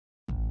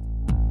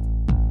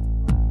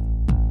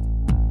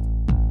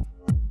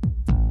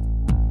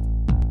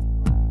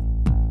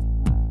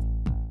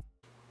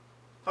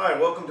Hi,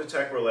 welcome to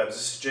TWL Labs.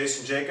 This is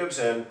Jason Jacobs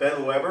and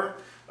Ben Weber.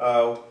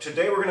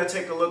 Today we're going to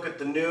take a look at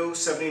the new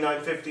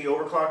 7950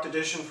 Overclocked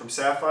Edition from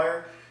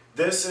Sapphire.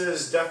 This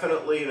is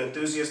definitely an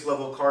enthusiast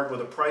level card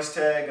with a price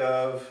tag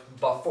of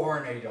about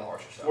 $480 or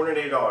so.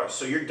 $480.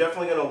 So you're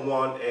definitely going to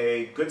want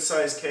a good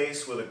size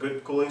case with a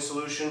good cooling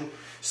solution,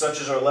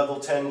 such as our Level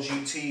 10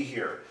 GT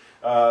here.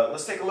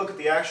 Let's take a look at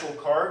the actual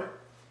card.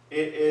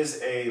 It is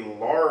a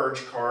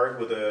large card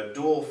with a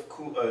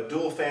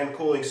dual fan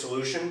cooling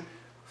solution.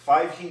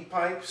 5 heat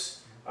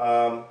pipes.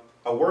 A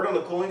word on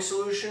the cooling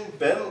solution.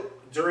 Ben,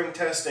 during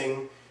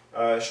testing,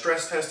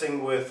 stress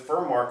testing with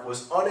Furmark,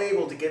 was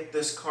unable to get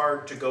this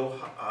card to go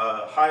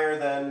higher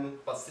than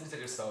about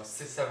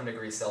 67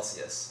 degrees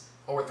Celsius,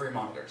 over 3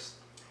 monitors.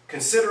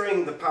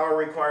 Considering the power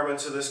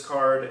requirements of this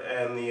card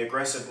and the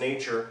aggressive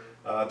nature,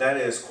 that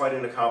is quite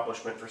an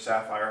accomplishment for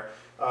Sapphire.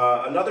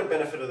 Another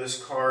benefit of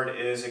this card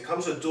is it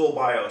comes with dual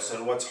BIOS,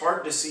 and what's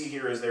hard to see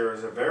here is there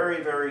is a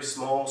very, very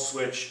small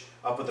switch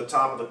up at the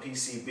top of the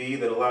PCB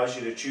that allows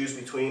you to choose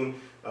between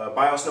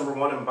BIOS number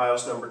 1 and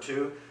BIOS number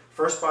 2.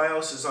 First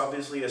BIOS is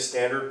obviously a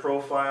standard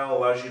profile,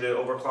 allows you to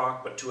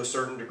overclock, but to a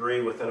certain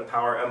degree within a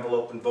power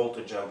envelope and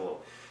voltage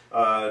envelope.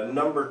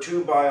 Number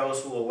 2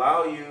 BIOS will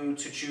allow you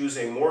to choose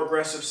a more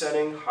aggressive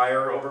setting,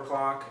 higher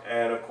overclock,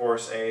 and of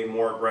course a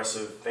more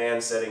aggressive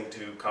fan setting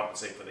to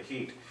compensate for the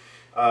heat.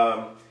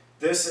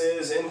 This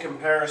is in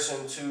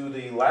comparison to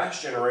the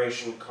last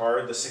generation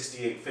card, the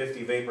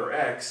 6850 Vapor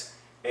X,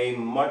 a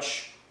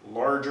much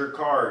larger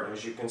card,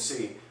 as you can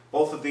see.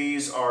 Both of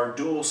these are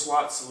dual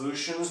slot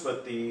solutions,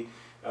 but the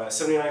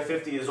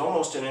 7950 is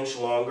almost an inch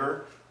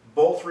longer.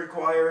 Both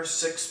require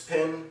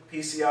 6-pin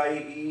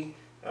PCI-E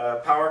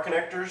power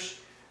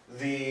connectors.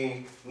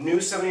 The new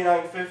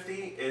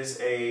 7950 is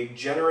a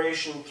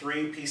Generation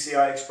 3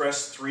 PCI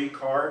Express 3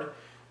 card.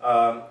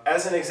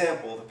 As an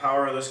example, the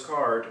power of this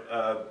card,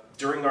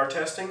 during our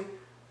testing,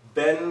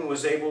 Ben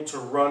was able to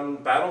run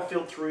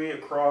Battlefield 3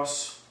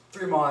 across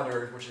 3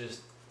 monitors, which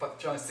is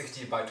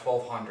 260 by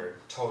 1200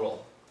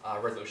 total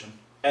resolution.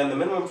 And the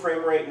minimum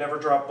frame rate never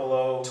dropped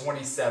below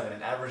 27,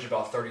 and average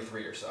about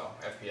 33 or so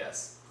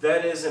FPS.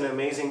 That is an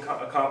amazing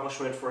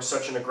accomplishment for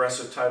such an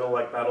aggressive title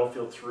like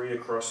Battlefield 3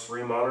 across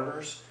 3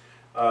 monitors.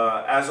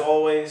 As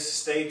always,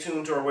 stay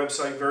tuned to our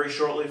website very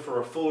shortly for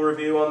a full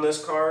review on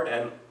this card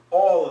and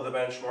all of the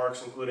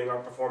benchmarks, including our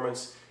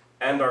performance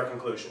and our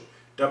conclusion.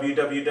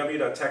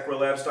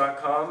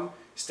 www.techwellabs.com.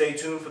 Stay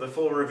tuned for the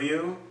full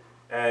review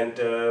and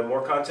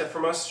more content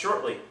from us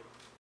shortly.